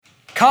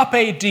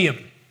Carpe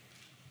diem.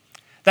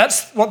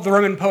 That's what the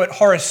Roman poet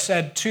Horace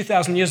said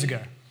 2,000 years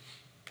ago.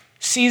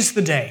 Seize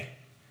the day.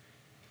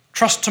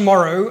 Trust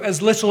tomorrow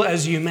as little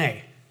as you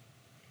may.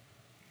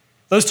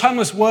 Those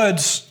timeless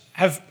words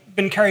have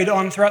been carried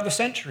on throughout the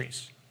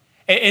centuries.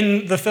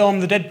 In the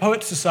film The Dead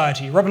Poets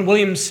Society, Robin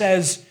Williams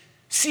says,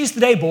 "Seize the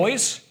day,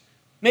 boys.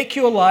 Make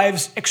your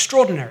lives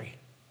extraordinary."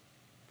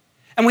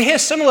 And we hear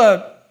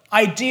similar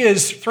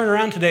ideas thrown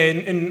around today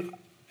in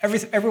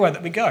everywhere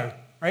that we go,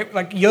 right?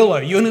 Like YOLO,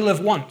 you only live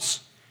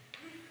once.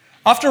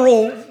 After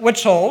all, we're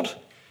told,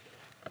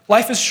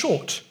 life is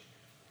short,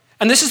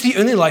 and this is the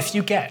only life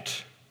you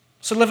get.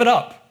 So live it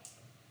up.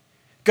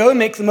 Go and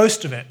make the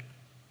most of it.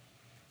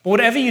 But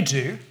whatever you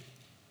do,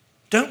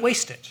 don't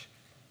waste it.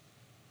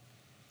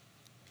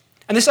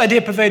 And this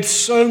idea pervades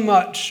so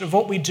much of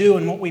what we do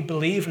and what we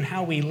believe and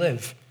how we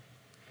live.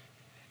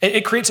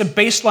 It creates a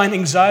baseline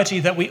anxiety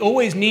that we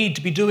always need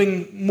to be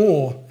doing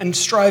more and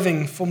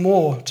striving for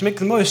more to make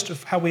the most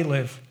of how we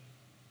live.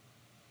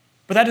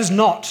 But that is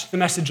not the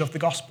message of the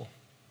gospel.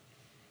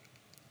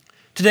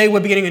 Today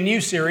we're beginning a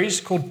new series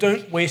called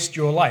Don't Waste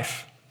Your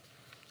Life.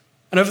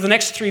 And over the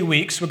next 3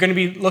 weeks, we're going to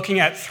be looking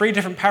at 3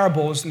 different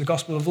parables in the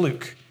Gospel of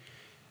Luke,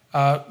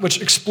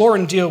 which explore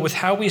and deal with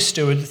how we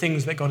steward the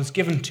things that God has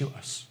given to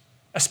us,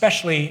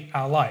 especially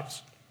our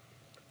lives.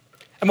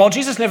 And while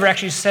Jesus never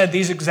actually said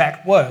these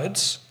exact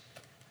words,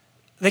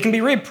 they can be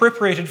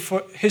reappropriated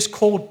for his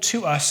call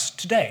to us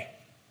today.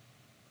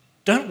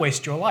 Don't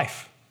waste your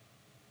life.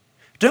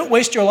 Don't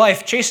waste your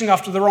life chasing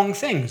after the wrong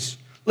things,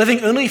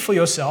 living only for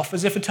yourself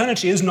as if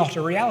eternity is not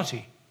a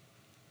reality.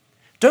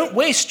 Don't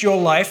waste your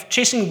life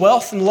chasing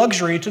wealth and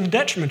luxury to the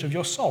detriment of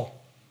your soul.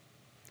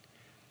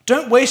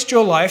 Don't waste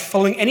your life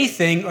following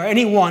anything or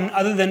anyone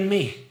other than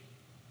me.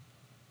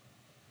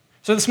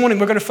 So this morning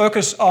we're going to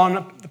focus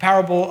on the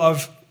parable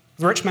of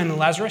the rich man and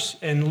Lazarus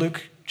in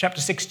Luke chapter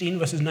 16,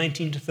 verses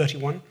 19 to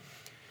 31.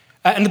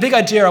 And the big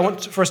idea I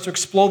want for us to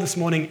explore this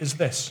morning is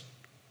this.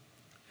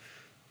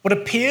 What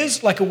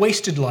appears like a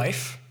wasted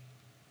life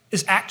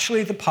is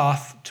actually the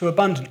path to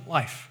abundant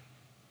life.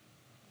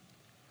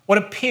 What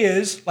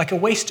appears like a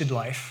wasted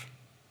life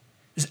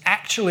is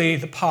actually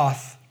the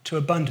path to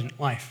abundant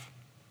life.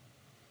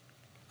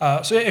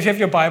 So if you have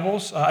your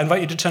Bibles, I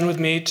invite you to turn with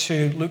me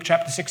to Luke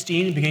chapter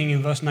 16, beginning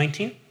in verse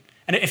 19.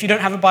 And if you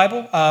don't have a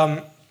Bible,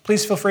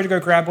 please feel free to go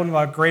grab one of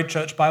our Grade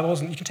Church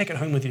Bibles, and you can take it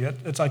home with you.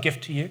 It's our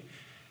gift to you.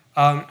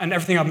 And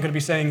everything I'm going to be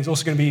saying is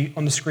also going to be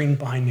on the screen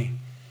behind me.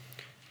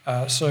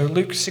 So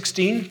Luke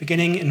 16,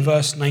 beginning in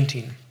verse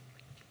 19.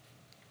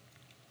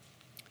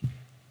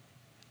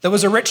 There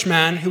was a rich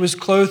man who was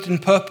clothed in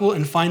purple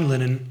and fine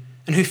linen,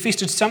 and who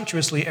feasted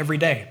sumptuously every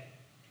day.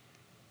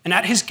 And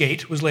at his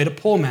gate was laid a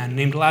poor man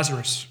named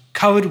Lazarus,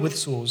 covered with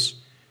sores,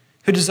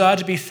 who desired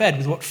to be fed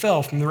with what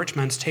fell from the rich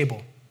man's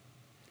table.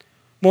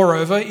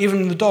 Moreover,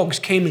 even the dogs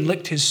came and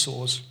licked his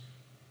sores.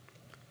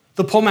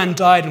 The poor man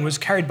died and was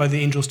carried by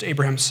the angels to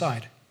Abraham's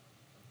side.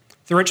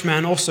 The rich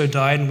man also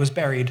died and was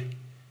buried.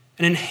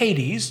 And in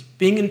Hades,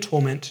 being in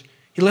torment,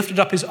 he lifted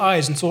up his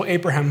eyes and saw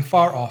Abraham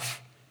far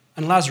off,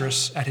 and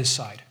Lazarus at his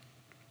side.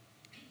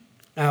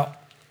 Now,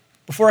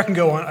 before I can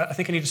go on, I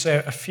think I need to say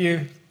a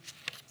few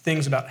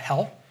things about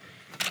hell.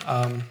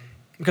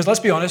 Because let's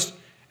be honest,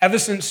 ever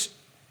since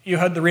you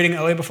heard the reading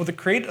earlier before the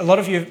Creed, a lot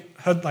of you have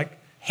heard like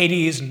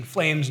Hades and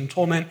flames and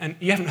torment, and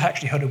you haven't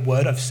actually heard a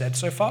word I've said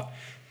so far.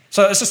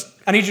 So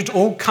I need you to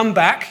all come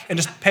back and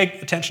just pay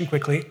attention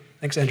quickly.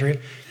 Thanks, Andrea.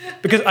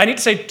 Because I need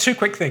to say 2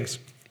 quick things.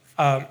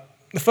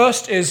 The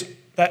first is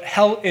that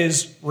hell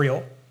is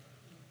real,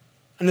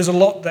 and there's a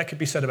lot that could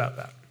be said about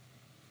that.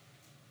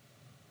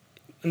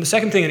 And the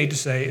second thing I need to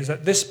say is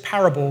that this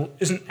parable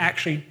isn't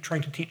actually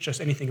trying to teach us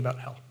anything about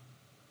hell.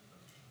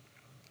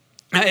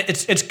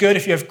 It's good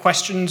if you have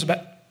questions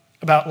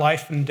about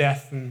life and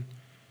death and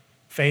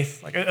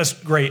faith. Like, that's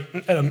great.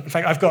 In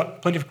fact, I've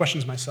got plenty of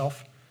questions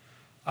myself.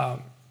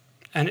 But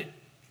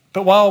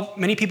while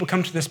many people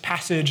come to this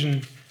passage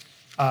and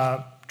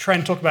try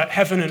and talk about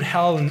heaven and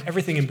hell and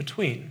everything in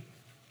between,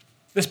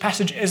 this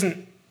passage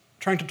isn't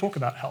trying to talk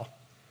about hell.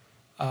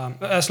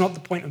 That's not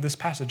the point of this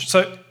passage.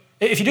 So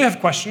if you do have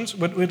questions,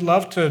 we'd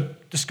love to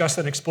discuss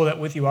that and explore that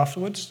with you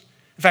afterwards.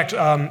 In fact,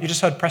 you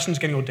just heard Preston's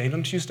getting ordained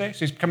on Tuesday, so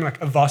he's becoming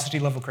like a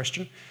varsity-level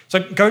Christian.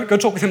 So go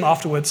talk with him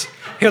afterwards.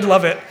 He'd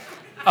love it.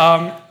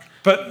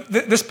 But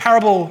this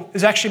parable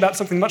is actually about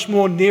something much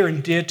more near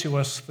and dear to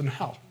us than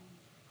hell.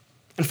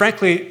 And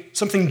frankly,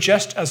 something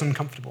just as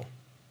uncomfortable.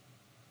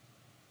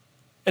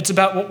 It's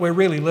about what we're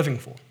really living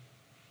for.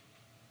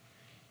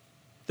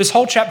 This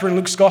whole chapter in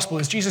Luke's gospel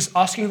is Jesus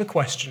asking the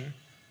question,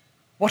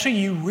 what are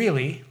you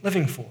really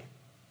living for?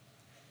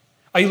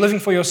 Are you living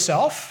for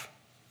yourself,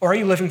 or are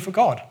you living for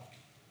God?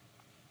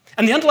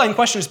 And the underlying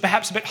question is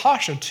perhaps a bit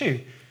harsher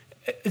too.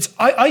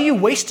 Are you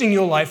wasting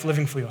your life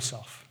living for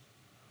yourself,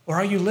 or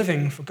are you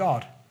living for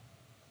God?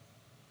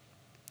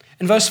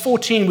 In verse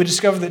 14, we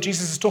discover that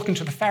Jesus is talking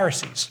to the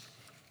Pharisees.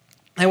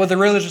 They were the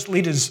religious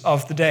leaders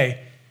of the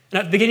day. And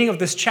at the beginning of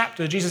this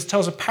chapter, Jesus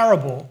tells a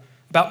parable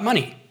about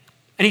money.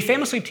 And he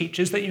famously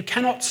teaches that you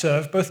cannot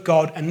serve both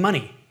God and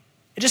money.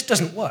 It just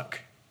doesn't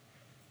work.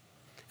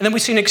 And then we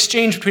see an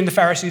exchange between the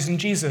Pharisees and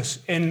Jesus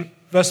in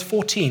verse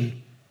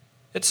 14.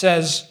 It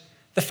says,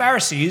 "The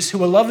Pharisees, who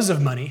were lovers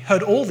of money,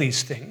 heard all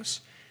these things,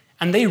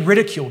 and they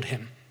ridiculed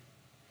him.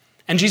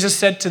 And Jesus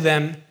said to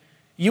them,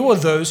 'You are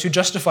those who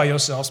justify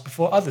yourselves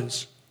before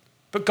others,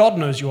 but God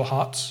knows your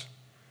hearts.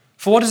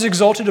 For what is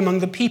exalted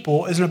among the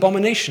people is an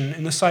abomination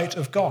in the sight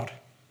of God.'"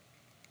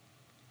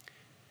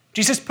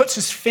 Jesus puts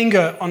his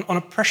finger on a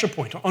pressure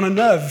point, on a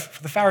nerve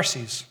for the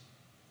Pharisees,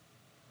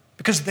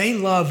 because they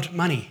loved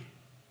money,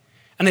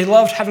 and they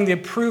loved having the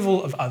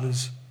approval of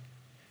others.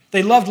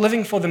 They loved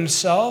living for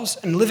themselves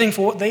and living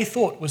for what they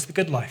thought was the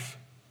good life.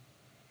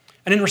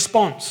 And in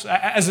response,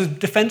 as a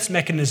defense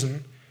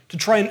mechanism to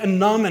try and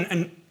numb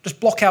and just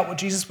block out what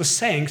Jesus was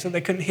saying so they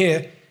couldn't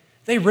hear,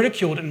 they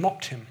ridiculed and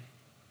mocked him.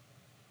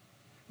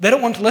 They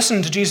don't want to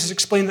listen to Jesus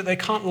explain that they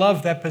can't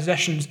love their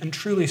possessions and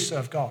truly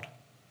serve God.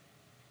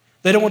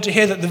 They don't want to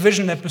hear that the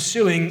vision they're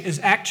pursuing is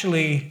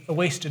actually a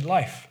wasted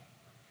life.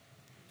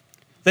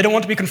 They don't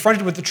want to be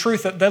confronted with the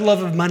truth that their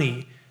love of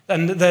money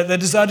and their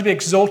desire to be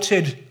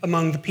exalted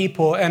among the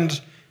people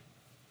and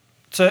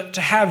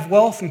to have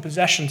wealth and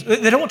possessions,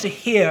 they don't want to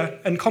hear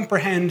and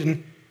comprehend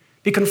and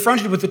be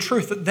confronted with the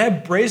truth that their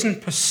brazen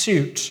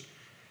pursuit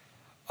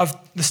of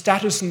the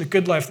status and the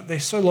good life that they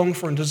so long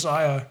for and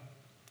desire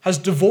has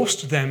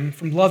divorced them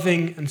from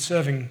loving and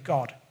serving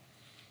God.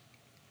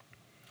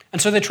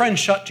 And so they try and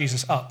shut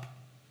Jesus up.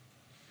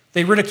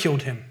 They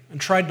ridiculed him and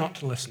tried not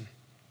to listen.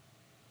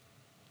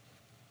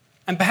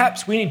 And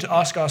perhaps we need to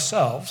ask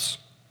ourselves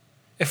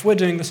if we're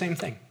doing the same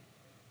thing.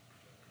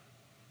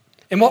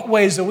 In what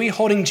ways are we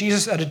holding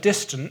Jesus at a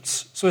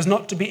distance so as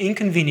not to be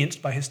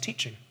inconvenienced by his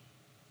teaching?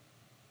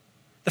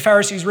 The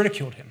Pharisees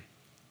ridiculed him.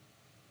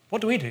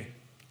 What do we do?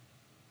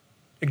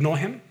 Ignore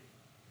him?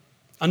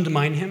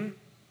 Undermine him?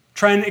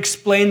 Try and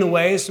explain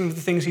away some of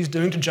the things he's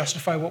doing to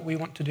justify what we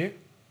want to do?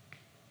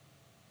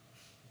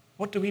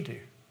 What do we do?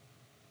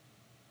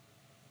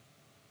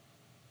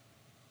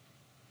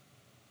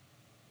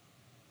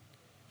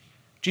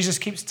 Jesus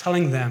keeps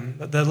telling them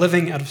that they're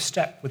living out of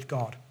step with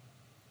God,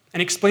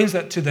 and explains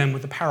that to them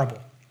with a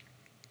parable.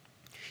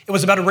 It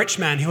was about a rich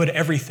man who had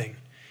everything.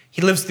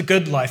 He lives the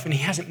good life, and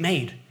he has it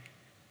made.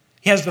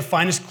 He has the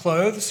finest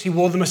clothes, he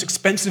wore the most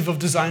expensive of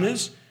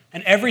designers,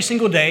 and every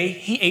single day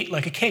he ate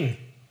like a king.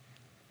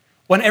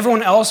 When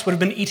everyone else would have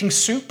been eating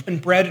soup and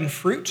bread and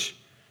fruit,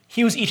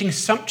 he was eating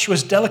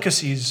sumptuous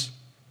delicacies.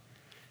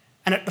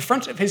 And at the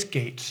front of his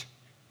gate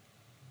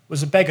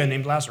was a beggar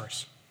named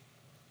Lazarus.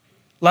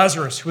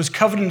 Lazarus, who was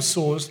covered in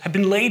sores, had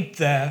been laid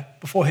there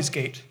before his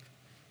gate.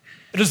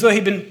 It was as though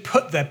he'd been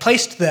put there,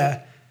 placed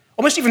there,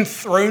 almost even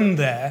thrown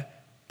there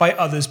by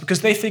others because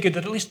they figured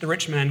that at least the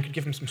rich man could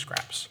give him some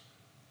scraps.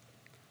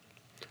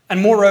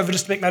 And moreover,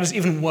 just to make matters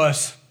even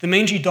worse, the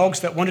mangy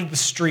dogs that wandered the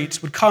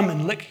streets would come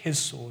and lick his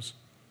sores.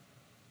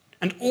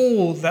 And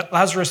all that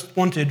Lazarus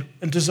wanted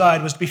and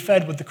desired was to be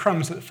fed with the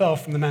crumbs that fell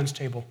from the man's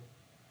table.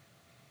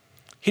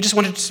 He just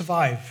wanted to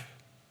survive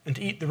and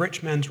to eat the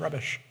rich man's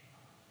rubbish.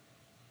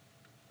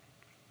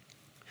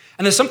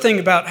 And there's something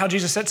about how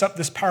Jesus sets up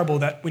this parable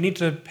that we need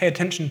to pay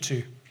attention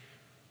to.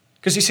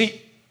 Because you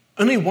see,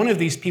 only one of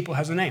these people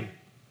has a name.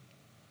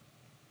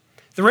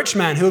 The rich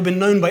man, who had been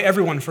known by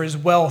everyone for his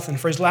wealth and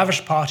for his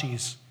lavish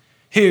parties,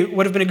 who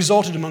would have been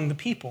exalted among the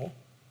people,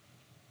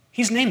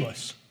 he's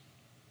nameless.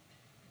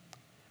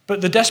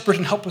 But the desperate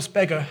and helpless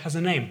beggar has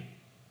a name.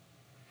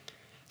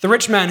 The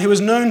rich man, who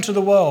is known to the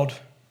world,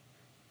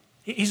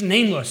 he's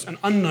nameless and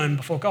unknown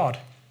before God.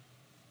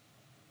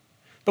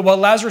 But while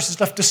Lazarus is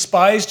left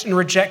despised and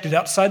rejected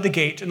outside the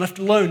gate and left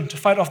alone to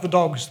fight off the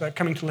dogs that are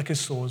coming to lick his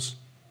sores,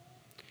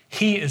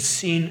 he is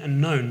seen and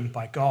known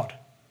by God.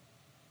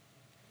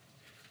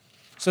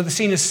 So the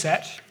scene is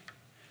set.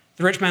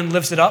 The rich man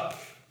lives it up,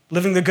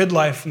 living the good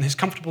life in his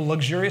comfortable,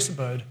 luxurious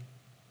abode.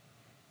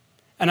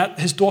 And at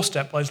his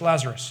doorstep lies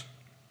Lazarus,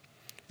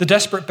 the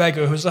desperate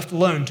beggar who is left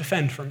alone to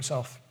fend for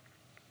himself.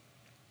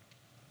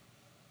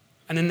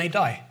 And then they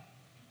die.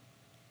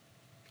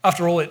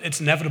 After all,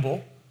 it's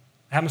inevitable.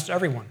 It happens to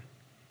everyone.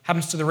 It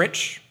happens to the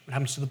rich, it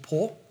happens to the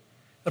poor.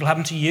 It'll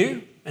happen to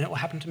you, and it will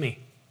happen to me.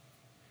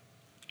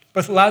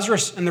 Both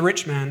Lazarus and the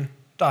rich man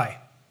die.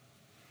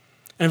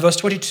 And in verse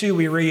 22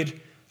 we read,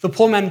 "The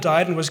poor man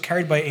died and was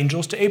carried by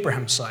angels to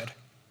Abraham's side.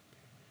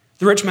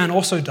 The rich man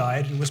also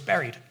died and was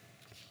buried."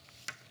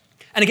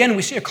 And again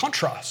we see a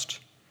contrast.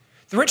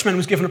 The rich man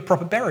was given a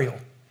proper burial.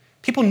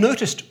 People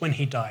noticed when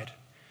he died.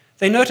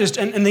 They noticed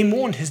and they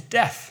mourned his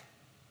death.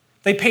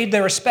 They paid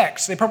their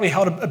respects. They probably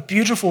held a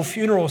beautiful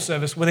funeral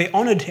service where they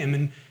honored him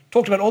and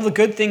talked about all the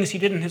good things he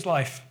did in his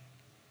life.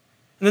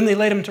 And then they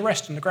laid him to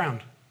rest in the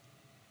ground.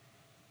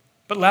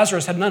 But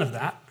Lazarus had none of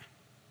that.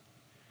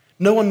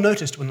 No one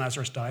noticed when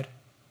Lazarus died.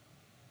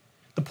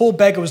 The poor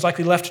beggar was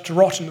likely left to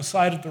rot on the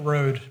side of the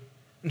road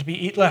and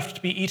left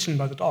to be eaten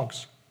by the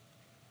dogs.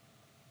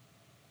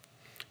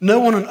 No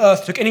one on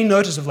earth took any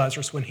notice of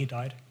Lazarus when he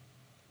died.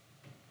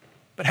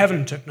 But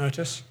heaven took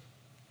notice.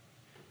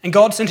 And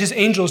God sent his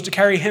angels to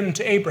carry him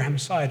to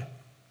Abraham's side.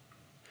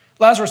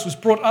 Lazarus was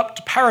brought up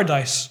to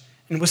paradise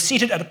and was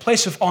seated at a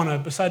place of honor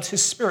beside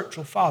his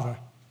spiritual father.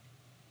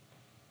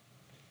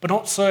 But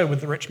not so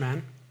with the rich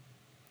man.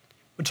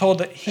 We're told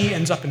that he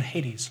ends up in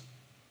Hades.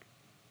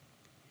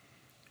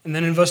 And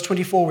then in verse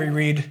 24 we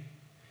read,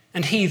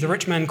 "And he, the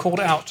rich man, called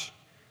out,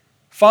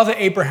 'Father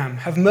Abraham,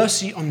 have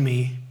mercy on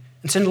me,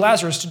 and send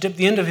Lazarus to dip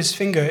the end of his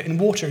finger in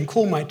water and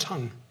cool my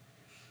tongue.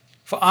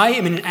 For I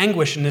am in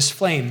anguish in this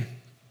flame.'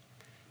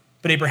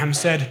 But Abraham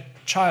said,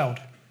 'Child,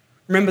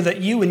 remember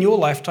that you in your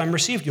lifetime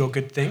received your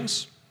good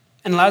things,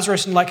 and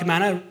Lazarus in like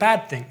manner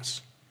bad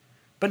things.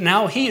 But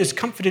now he is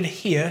comforted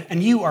here,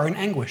 and you are in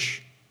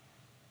anguish.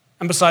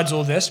 And besides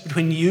all this,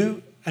 between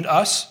you and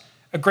us,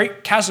 a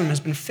great chasm has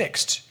been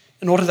fixed,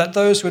 in order that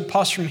those who had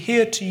passed from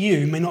here to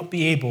you may not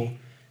be able,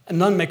 and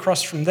none may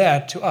cross from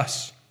there to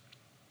us.'"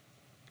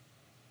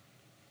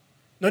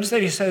 Notice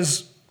that he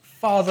says,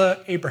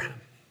 "Father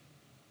Abraham."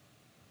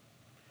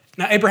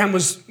 Now, Abraham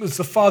was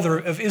the father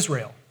of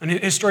Israel, and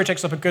his story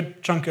takes up a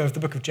good chunk of the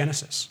book of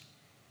Genesis.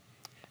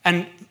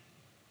 And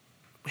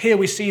here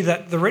we see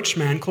that the rich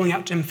man calling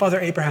out to him, "Father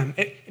Abraham,"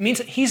 it means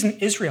that he's an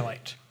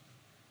Israelite.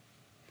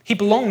 He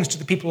belongs to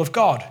the people of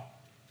God,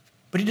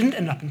 but he didn't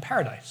end up in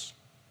paradise.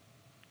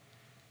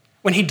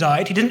 When he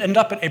died, he didn't end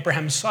up at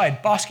Abraham's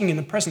side, basking in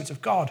the presence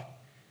of God.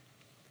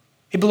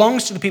 He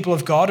belongs to the people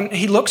of God, and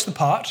he looks the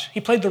part, he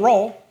played the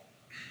role,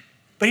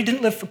 but he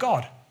didn't live for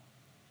God.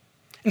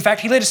 In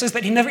fact, he later says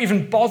that he never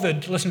even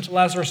bothered to listen to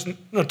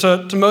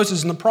to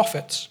Moses and the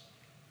prophets.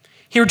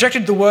 He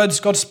rejected the words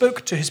God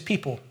spoke to his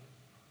people,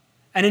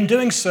 and in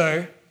doing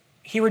so,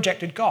 he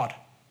rejected God.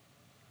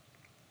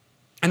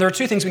 And there are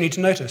two things we need to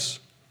notice.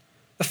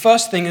 The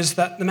first thing is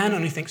that the man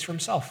only thinks for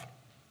himself.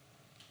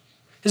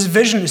 His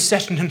vision is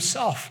set on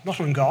himself, not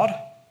on God.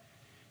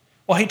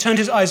 While he turned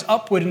his eyes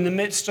upward in the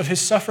midst of his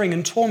suffering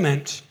and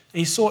torment, and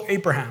he saw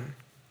Abraham,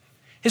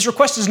 his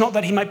request is not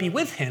that he might be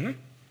with him,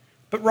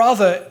 but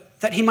rather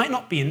that he might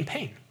not be in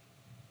pain.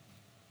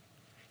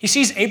 He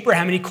sees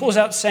Abraham and he calls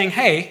out saying,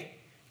 "Hey,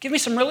 give me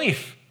some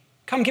relief.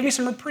 Come, give me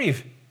some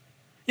reprieve.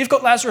 You've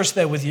got Lazarus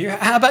there with you.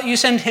 How about you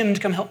send him to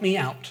come help me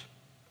out?"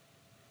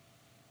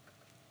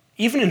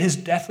 Even in his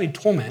deathly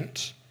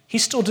torment, he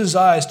still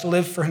desires to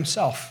live for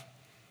himself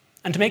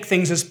and to make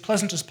things as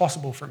pleasant as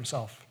possible for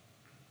himself.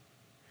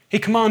 He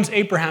commands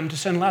Abraham to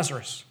send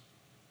Lazarus.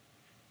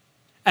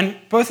 And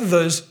both of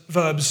those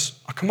verbs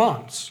are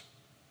commands.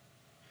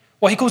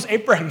 While he calls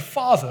Abraham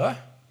father,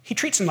 he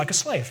treats him like a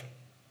slave.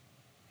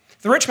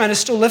 The rich man is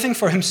still living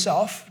for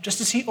himself,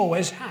 just as he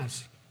always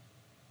has.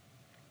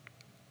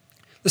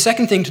 The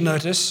second thing to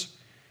notice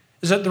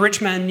is that the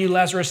rich man knew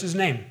Lazarus'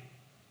 name.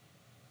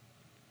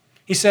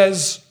 He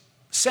says,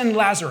 "Send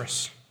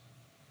Lazarus."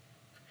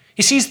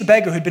 He sees the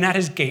beggar who'd been at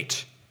his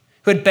gate,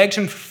 who had begged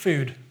him for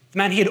food, the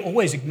man he had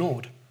always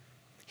ignored.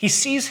 He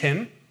sees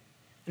him,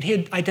 and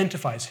he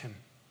identifies him.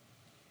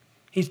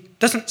 He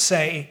doesn't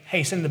say,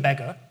 "Hey, send the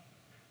beggar."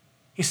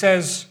 He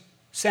says,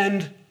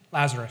 "Send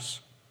Lazarus."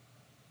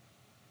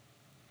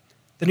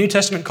 The New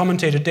Testament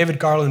commentator David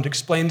Garland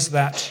explains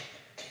that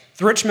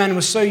the rich man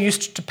was so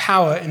used to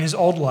power in his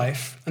old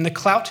life and the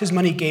clout his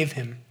money gave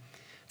him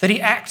that he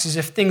acts as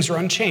if things are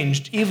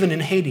unchanged, even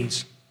in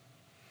Hades.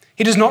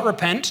 He does not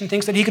repent and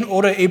thinks that he can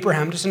order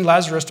Abraham to send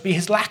Lazarus to be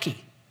his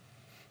lackey.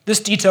 This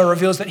detail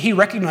reveals that he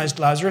recognized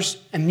Lazarus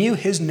and knew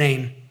his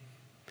name.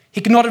 He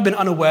could not have been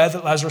unaware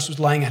that Lazarus was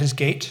lying at his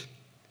gate.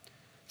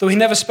 Though he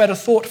never spared a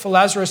thought for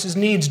Lazarus'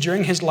 needs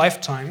during his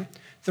lifetime,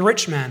 the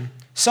rich man,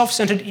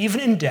 self-centered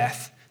even in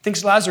death,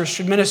 thinks Lazarus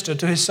should minister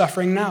to his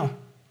suffering now.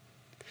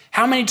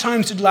 How many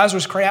times did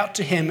Lazarus cry out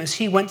to him as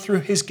he went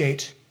through his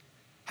gate,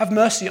 "Have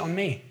mercy on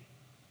me"?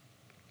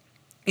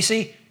 You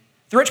see,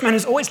 the rich man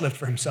has always lived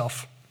for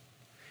himself.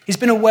 He's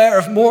been aware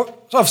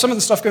of some of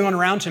the stuff going on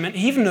around him, and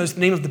he even knows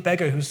the name of the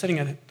beggar who was sitting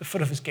at the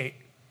foot of his gate.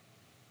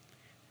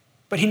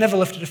 But he never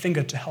lifted a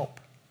finger to help.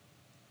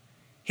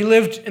 He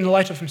lived in the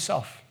light of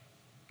himself.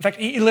 In fact,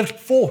 he lived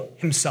for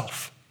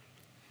himself.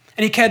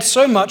 And he cared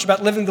so much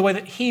about living the way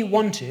that he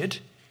wanted,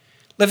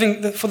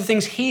 living for the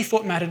things he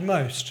thought mattered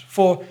most,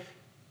 for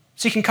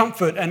seeking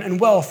comfort and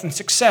wealth and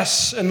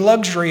success and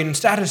luxury and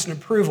status and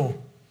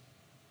approval.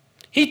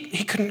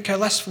 He couldn't care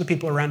less for the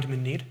people around him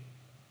in need.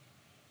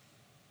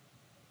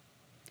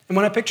 And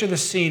when I picture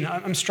this scene,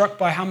 I'm struck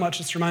by how much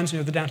this reminds me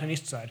of the Downtown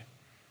East Side.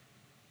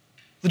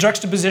 The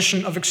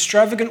juxtaposition of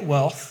extravagant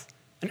wealth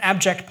and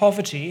abject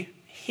poverty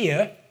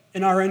here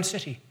in our own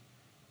city.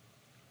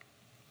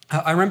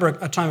 I remember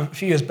a time a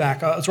few years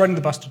back, I was riding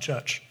the bus to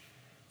church,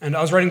 and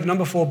I was riding the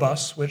number 4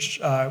 bus,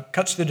 which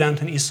cuts through the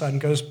Downtown East Side and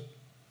goes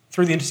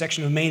through the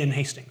intersection of Main and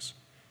Hastings.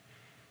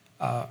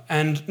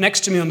 And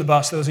next to me on the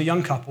bus, there was a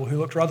young couple who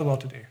looked rather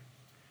well-to-do.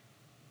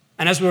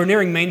 And as we were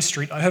nearing Main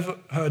Street, I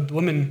heard the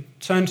woman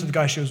turn to the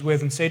guy she was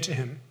with and say to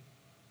him,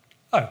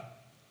 "Oh,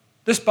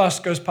 this bus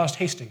goes past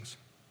Hastings.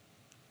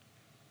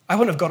 I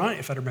wouldn't have got on it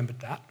if I'd remembered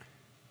that."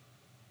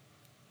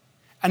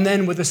 And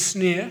then with a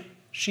sneer,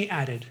 she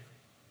added,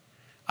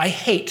 "I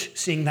hate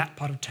seeing that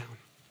part of town."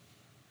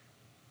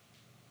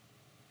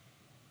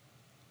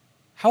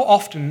 How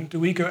often do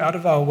we go out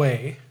of our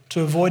way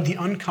to avoid the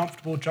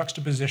uncomfortable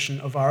juxtaposition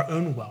of our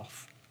own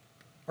wealth,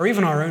 or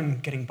even our own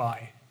getting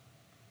by,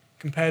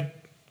 compared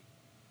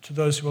to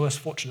those who are less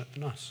fortunate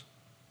than us.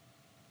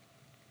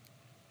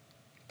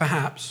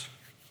 Perhaps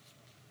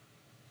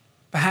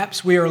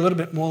we are a little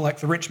bit more like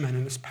the rich man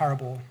in this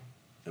parable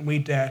than we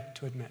dare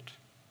to admit.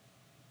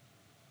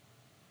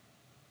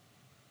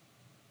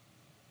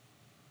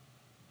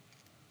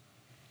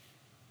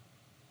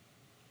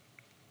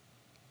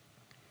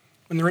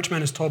 When the rich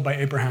man is told by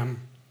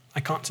Abraham, I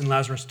can't send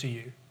Lazarus to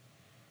you,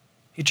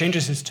 he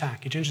changes his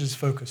tack, he changes his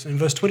focus. And in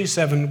verse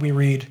 27, we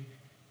read,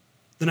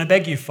 Then I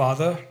beg you,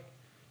 Father,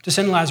 to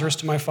send Lazarus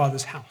to my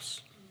father's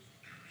house.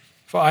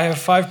 For I have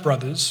 5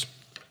 brothers,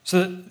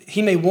 so that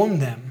he may warn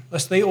them,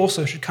 lest they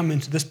also should come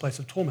into this place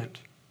of torment.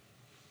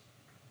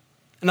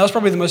 And that was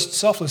probably the most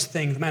selfless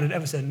thing the man had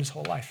ever said in his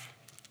whole life.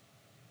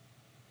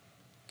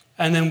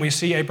 And then we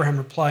see Abraham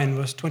reply in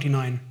verse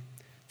 29,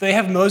 They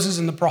have Moses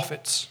and the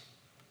prophets.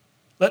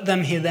 Let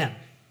them hear them.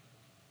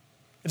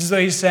 It's as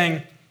though he's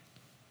saying,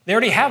 they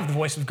already have the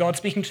voice of God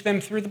speaking to them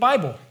through the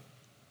Bible.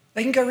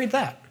 They can go read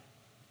that.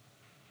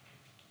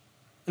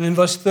 And in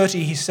verse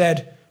 30, he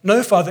said,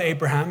 No, Father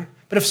Abraham,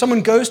 but if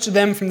someone goes to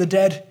them from the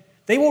dead,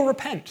 they will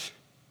repent.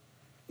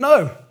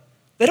 No,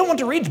 they don't want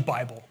to read the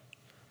Bible.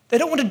 They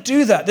don't want to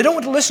do that. They don't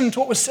want to listen to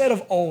what was said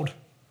of old.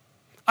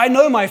 I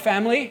know my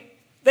family.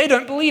 They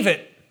don't believe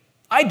it.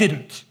 I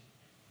didn't.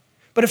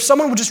 But if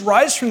someone would just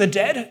rise from the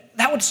dead,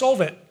 that would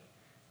solve it.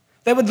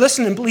 They would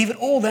listen and believe it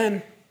all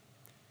then.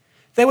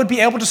 They would be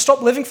able to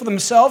stop living for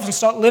themselves and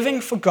start living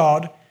for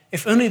God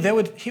if only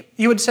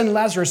he would send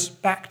Lazarus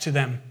back to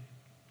them.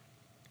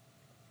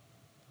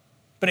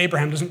 But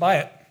Abraham doesn't buy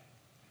it.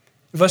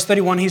 In verse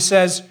 31, he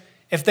says,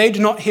 If they do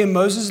not hear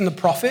Moses and the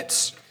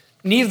prophets,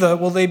 neither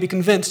will they be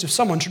convinced if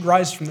someone should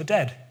rise from the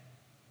dead.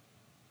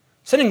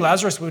 Sending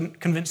Lazarus wouldn't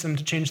convince them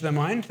to change their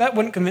mind. That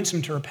wouldn't convince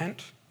them to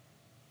repent.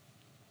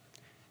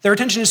 Their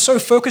attention is so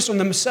focused on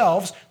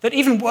themselves that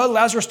even were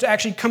Lazarus to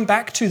actually come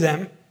back to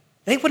them,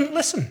 they wouldn't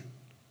listen.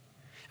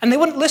 And they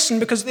wouldn't listen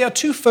because they are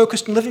too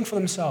focused on living for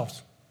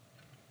themselves.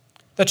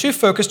 They're too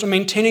focused on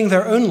maintaining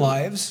their own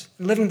lives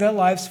and living their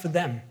lives for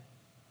them.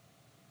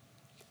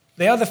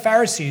 They are the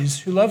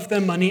Pharisees who love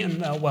their money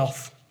and their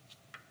wealth,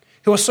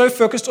 who are so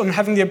focused on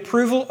having the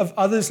approval of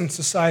others in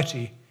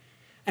society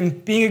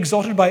and being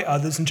exalted by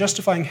others and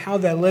justifying how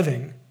they're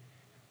living.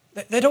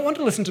 They don't want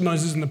to listen to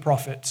Moses and the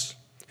prophets,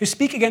 who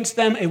speak against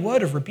them a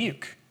word of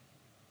rebuke,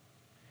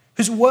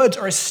 whose words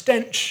are a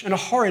stench and a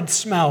horrid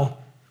smell,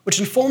 which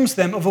informs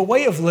them of a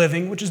way of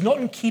living which is not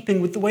in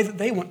keeping with the way that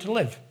they want to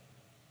live.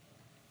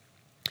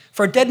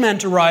 For a dead man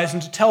to rise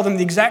and to tell them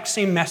the exact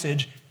same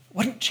message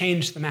wouldn't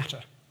change the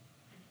matter.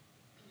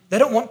 They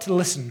don't want to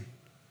listen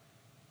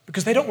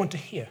because they don't want to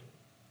hear.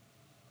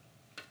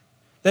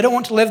 They don't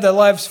want to live their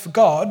lives for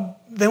God.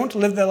 They want to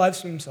live their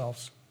lives for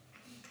themselves.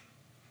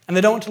 And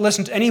they don't want to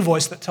listen to any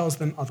voice that tells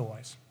them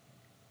otherwise.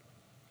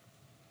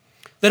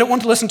 They don't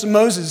want to listen to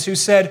Moses, who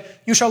said,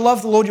 You shall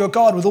love the Lord your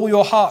God with all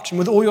your heart and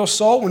with all your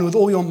soul and with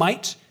all your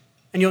might,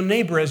 and your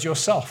neighbor as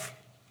yourself.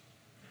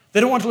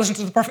 They don't want to listen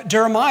to the prophet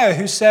Jeremiah,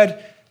 who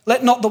said,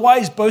 Let not the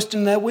wise boast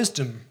in their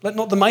wisdom. Let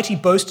not the mighty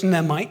boast in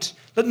their might.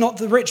 Let not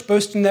the rich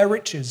boast in their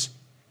riches.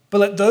 But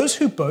let those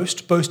who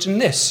boast in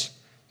this,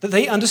 that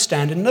they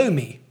understand and know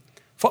me.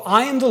 For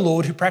I am the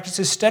Lord who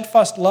practices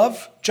steadfast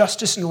love,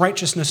 justice, and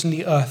righteousness in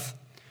the earth.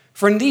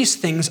 For in these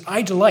things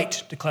I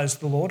delight, declares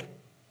the Lord.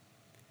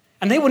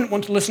 And they wouldn't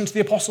want to listen to the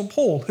Apostle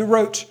Paul, who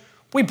wrote,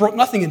 We brought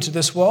nothing into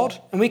this world,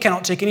 and we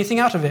cannot take anything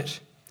out of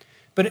it.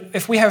 But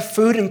if we have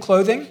food and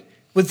clothing,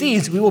 with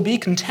these we will be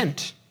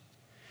content.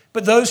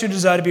 But those who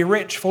desire to be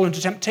rich fall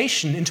into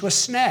temptation, into a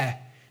snare,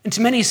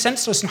 into many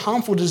senseless and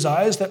harmful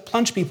desires that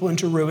plunge people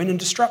into ruin and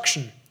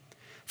destruction.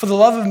 For the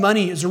love of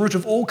money is the root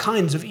of all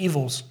kinds of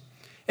evils.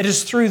 It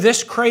is through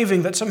this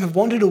craving that some have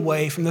wandered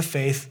away from the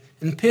faith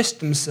and pierced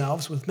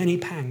themselves with many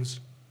pangs.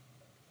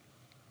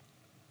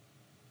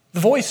 The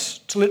voice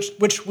to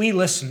which we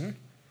listen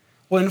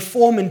will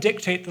inform and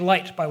dictate the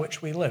light by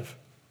which we live.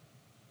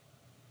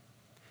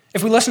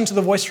 If we listen to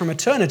the voice from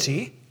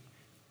eternity,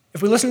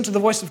 if we listen to the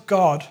voice of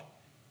God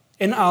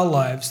in our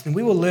lives, then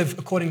we will live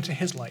according to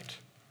his light.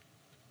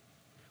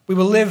 We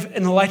will live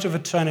in the light of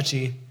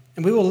eternity,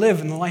 and we will live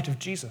in the light of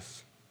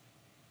Jesus.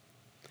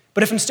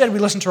 But if instead we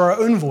listen to our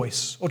own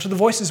voice, or to the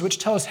voices which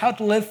tell us how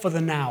to live for the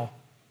now,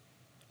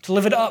 to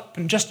live it up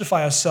and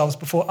justify ourselves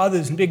before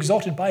others and be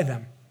exalted by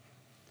them,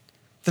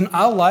 then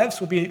our lives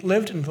will be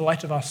lived in the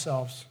light of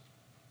ourselves,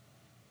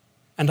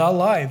 and our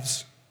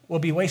lives will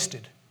be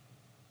wasted.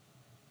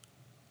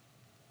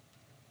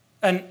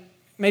 And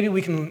maybe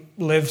we can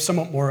live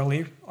somewhat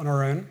morally on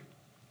our own.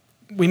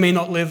 We may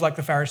not live like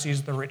the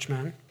Pharisees or the rich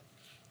man,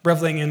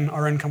 reveling in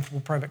our own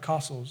comfortable private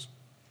castles.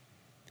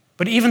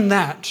 But even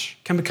that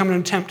can become an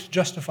attempt to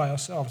justify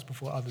ourselves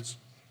before others.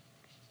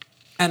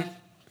 And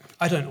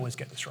I don't always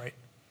get this right.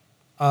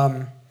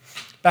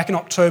 Back in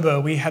October,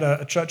 we had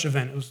a church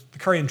event. It was the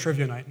Korean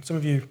Trivia Night, and some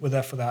of you were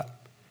there for that.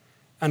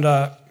 And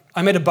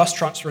I made a bus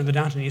transfer in the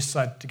Downton East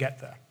Side to get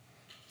there.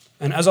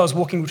 And as I was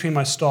walking between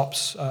my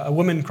stops, a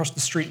woman crossed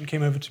the street and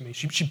came over to me.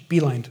 She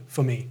beelined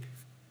for me.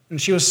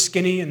 And she was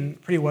skinny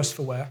and pretty worse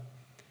for wear.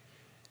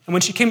 And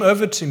when she came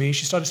over to me,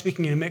 she started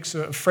speaking in a mix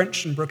of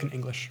French and broken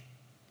English,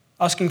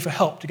 asking for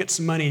help to get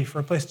some money for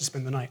a place to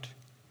spend the night.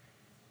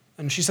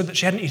 And she said that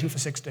she hadn't eaten for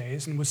 6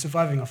 days and was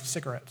surviving off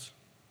cigarettes.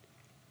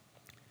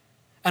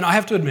 And I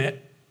have to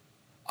admit,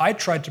 I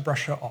tried to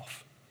brush her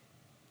off,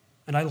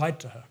 and I lied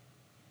to her.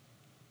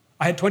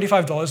 I had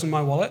 $25 in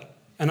my wallet,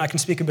 and I can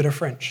speak a bit of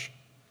French.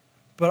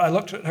 But I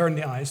looked at her in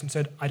the eyes and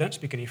said, I don't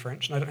speak any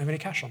French, and I don't have any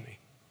cash on me.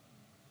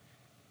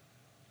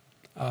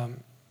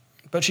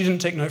 But she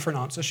didn't take no for an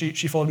answer.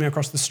 She followed me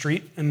across the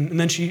street, and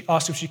then she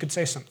asked if she could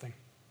say something.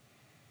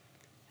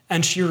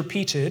 And she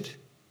repeated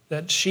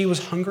that she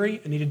was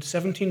hungry and needed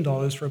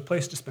 $17 for a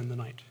place to spend the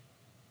night.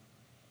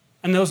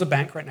 And there was a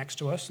bank right next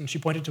to us, and she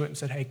pointed to it and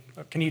said, hey,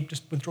 can you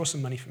just withdraw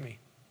some money for me?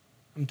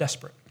 I'm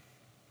desperate.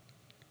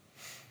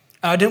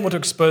 And I didn't want to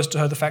expose to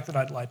her the fact that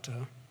I'd lied to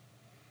her.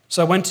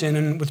 So I went in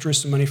and withdrew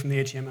some money from the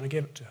ATM, and I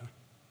gave it to her.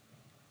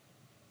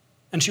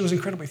 And she was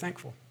incredibly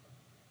thankful.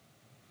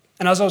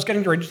 And as I was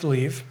getting ready to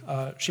leave,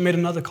 she made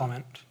another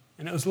comment,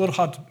 and it was a little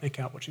hard to make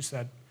out what she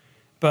said,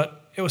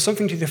 but it was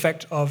something to the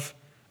effect of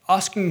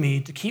asking me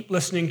to keep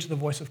listening to the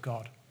voice of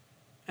God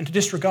and to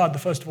disregard the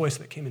first voice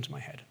that came into my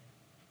head,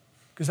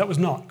 because that was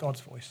not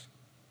God's voice.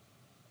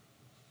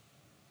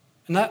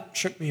 And that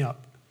shook me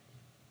up.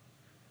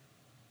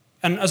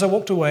 And as I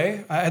walked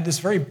away, I had this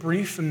very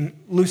brief and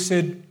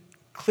lucid,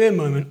 clear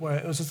moment where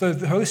it was as though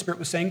the Holy Spirit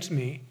was saying to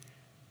me,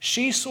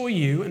 she saw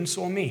you and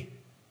saw me.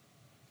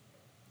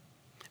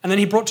 And then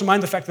he brought to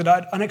mind the fact that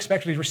I'd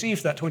unexpectedly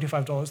received that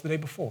 $25 the day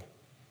before.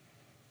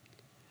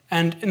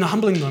 And in the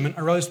humbling moment,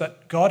 I realized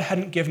that God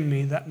hadn't given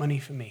me that money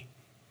for me.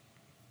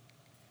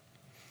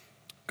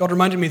 God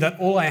reminded me that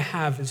all I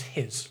have is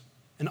his,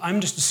 and I'm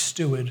just a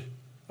steward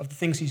of the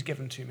things he's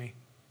given to me.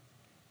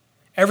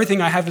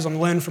 Everything I have is on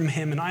loan from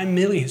him, and I'm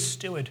merely his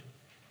steward.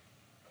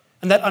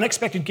 And that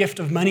unexpected gift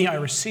of money I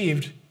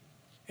received,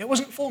 it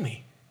wasn't for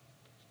me.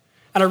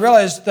 And I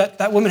realized that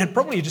that woman had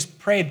probably just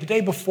prayed the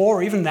day before,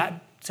 or even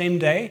that same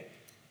day,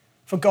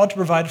 for God to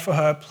provide for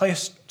her a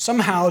place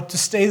somehow to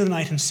stay the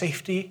night in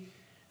safety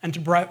and to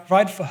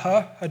provide for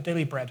her her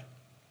daily bread.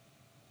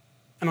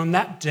 And on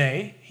that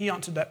day, he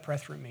answered that prayer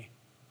through me.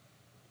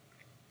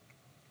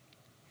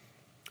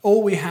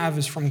 All we have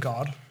is from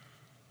God.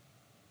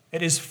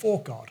 It is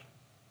for God.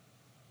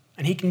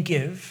 And he can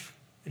give,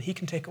 and he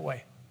can take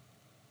away.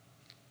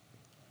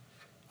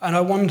 And I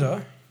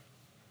wonder,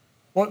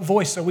 what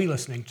voice are we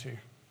listening to?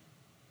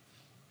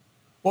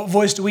 What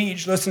voice do we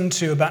each listen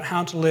to about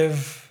how to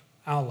live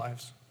our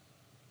lives?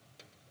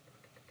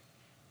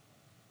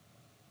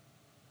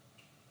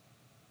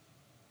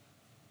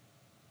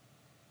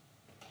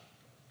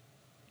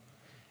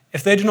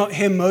 If they do not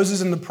hear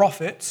Moses and the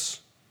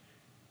prophets,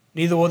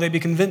 neither will they be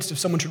convinced if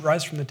someone should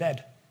rise from the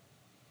dead.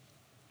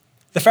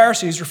 The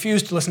Pharisees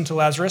refused to listen to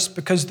Lazarus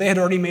because they had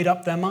already made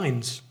up their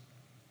minds.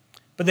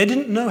 But they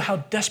didn't know how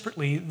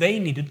desperately they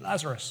needed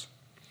Lazarus.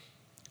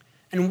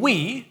 And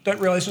we don't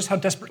realize just how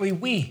desperately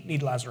we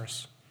need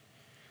Lazarus.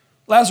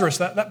 Lazarus,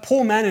 that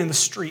poor man in the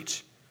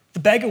street, the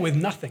beggar with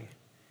nothing,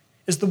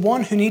 is the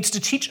one who needs to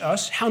teach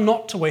us how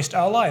not to waste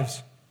our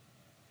lives.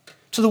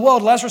 To the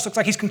world, Lazarus looks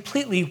like he's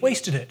completely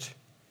wasted it.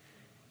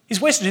 He's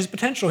wasted his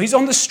potential. He's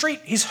on the street.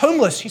 He's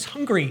homeless. He's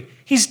hungry.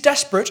 He's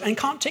desperate and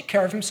can't take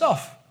care of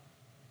himself.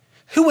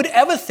 Who would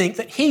ever think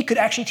that he could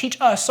actually teach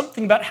us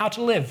something about how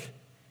to live?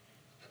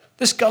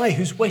 This guy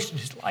who's wasted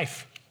his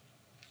life.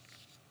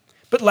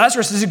 But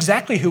Lazarus is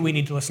exactly who we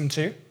need to listen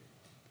to.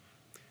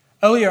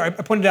 Earlier, I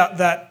pointed out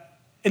that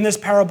in this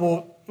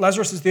parable,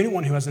 Lazarus is the only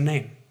one who has a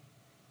name.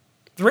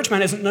 The rich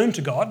man isn't known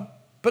to God,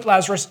 but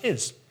Lazarus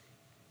is.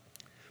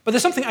 But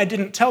there's something I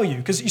didn't tell you,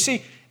 because you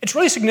see, it's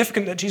really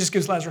significant that Jesus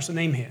gives Lazarus a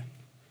name here.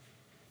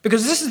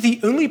 Because this is the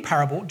only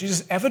parable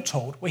Jesus ever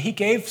told where he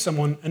gave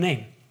someone a name.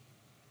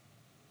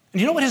 And do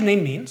you know what his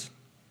name means?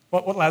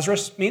 What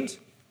Lazarus means?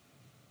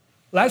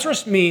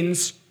 Lazarus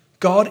means,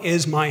 God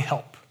is my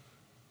help.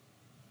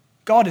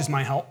 God is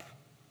my help.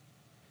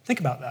 Think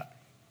about that.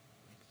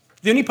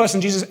 The only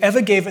person Jesus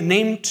ever gave a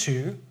name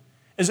to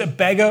is a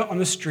beggar on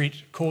the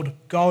street called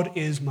God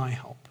is my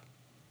help.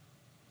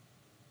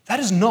 That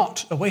is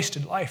not a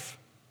wasted life.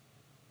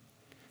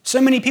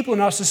 So many people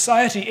in our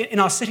society, in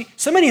our city,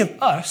 so many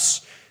of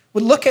us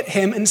would look at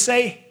him and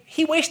say,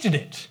 he wasted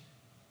it.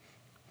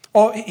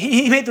 Or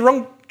he made the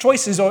wrong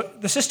choices, or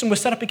the system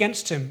was set up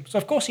against him. So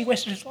of course he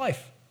wasted his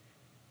life.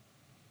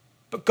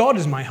 But God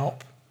is my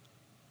help.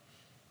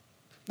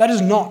 That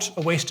is not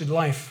a wasted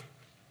life.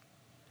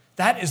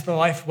 That is the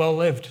life well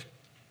lived.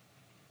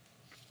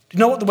 Do you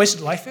know what the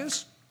wasted life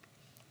is?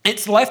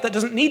 It's the life that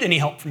doesn't need any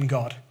help from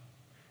God.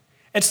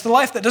 It's the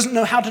life that doesn't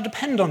know how to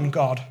depend on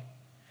God.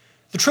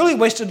 The truly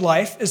wasted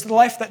life is the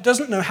life that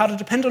doesn't know how to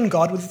depend on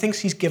God with the things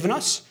he's given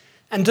us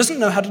and doesn't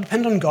know how to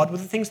depend on God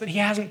with the things that he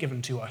hasn't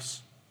given to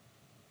us.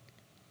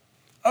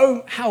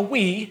 Oh, how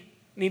we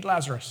need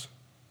Lazarus.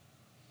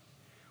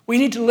 We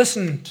need to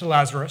listen to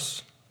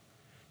Lazarus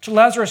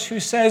who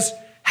says,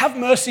 have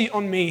mercy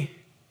on me.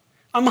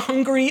 I'm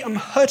hungry, I'm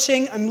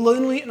hurting, I'm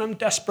lonely, and I'm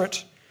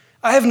desperate.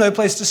 I have no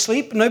place to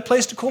sleep, no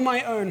place to call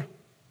my own.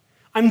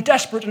 I'm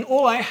desperate and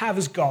all I have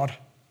is God.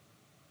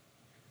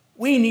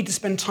 We need to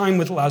spend time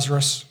with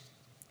Lazarus,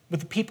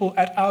 with the people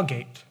at our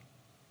gate.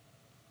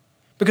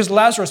 Because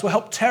Lazarus will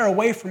help tear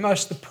away from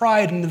us the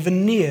pride and the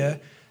veneer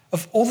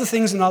of all the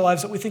things in our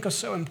lives that we think are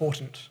so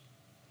important.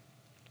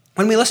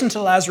 When we listen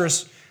to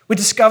Lazarus, we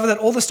discover that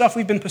all the stuff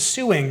we've been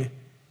pursuing,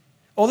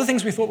 all the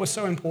things we thought were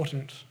so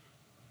important,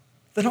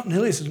 they're not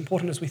nearly as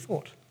important as we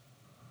thought.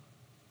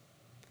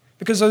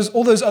 Because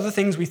all those other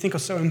things we think are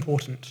so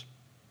important,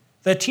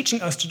 they're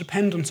teaching us to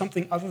depend on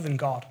something other than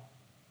God.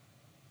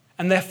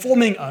 And they're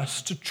forming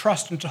us to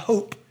trust and to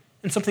hope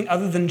in something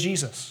other than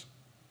Jesus.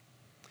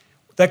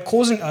 They're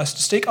causing us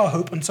to stake our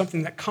hope on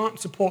something that can't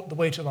support the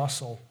weight of our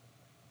soul.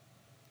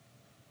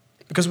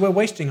 Because we're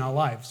wasting our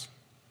lives.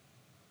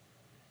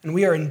 And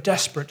we are in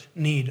desperate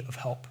need of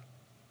help.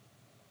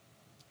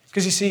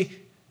 Because you see,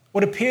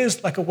 what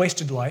appears like a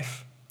wasted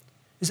life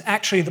is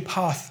actually the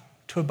path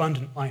to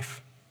abundant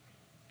life.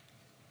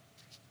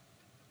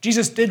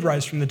 Jesus did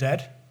rise from the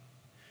dead,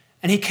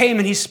 and he came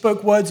and he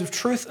spoke words of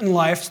truth and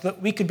life so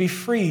that we could be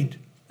freed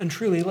and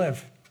truly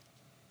live.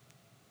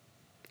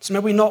 So may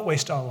we not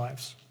waste our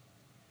lives.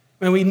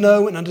 May we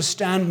know and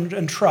understand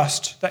and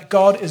trust that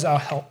God is our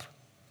help.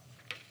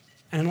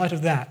 And in light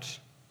of that,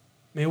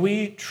 may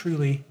we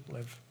truly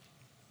live.